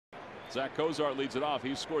Zach Cozart leads it off.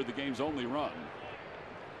 He scored the game's only run.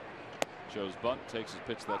 Joe's bunt takes his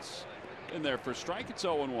pitch. That's in there for strike. It's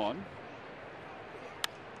 0-1.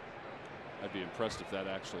 I'd be impressed if that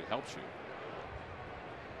actually helps you.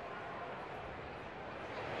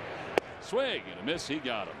 Swing and a miss. He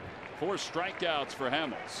got him. 4 strikeouts for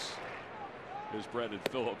Hamels. Here's Brandon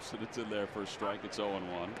Phillips, and it's in there for a strike. It's 0-1.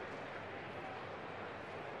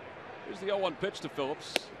 Here's the 0-1 pitch to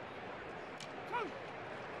Phillips.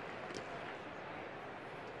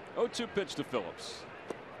 0-2 pitch to Phillips.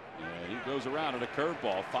 And he goes around at a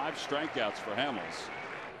curveball. 5 strikeouts for Hamels.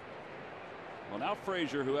 Well, now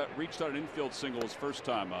Frazier, who reached out an infield single his first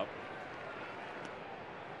time up.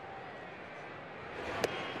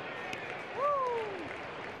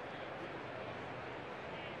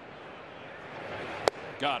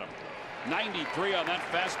 Got him. 93 on that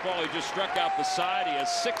fastball. He just struck out the side. He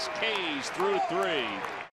has 6 Ks through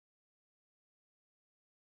 3.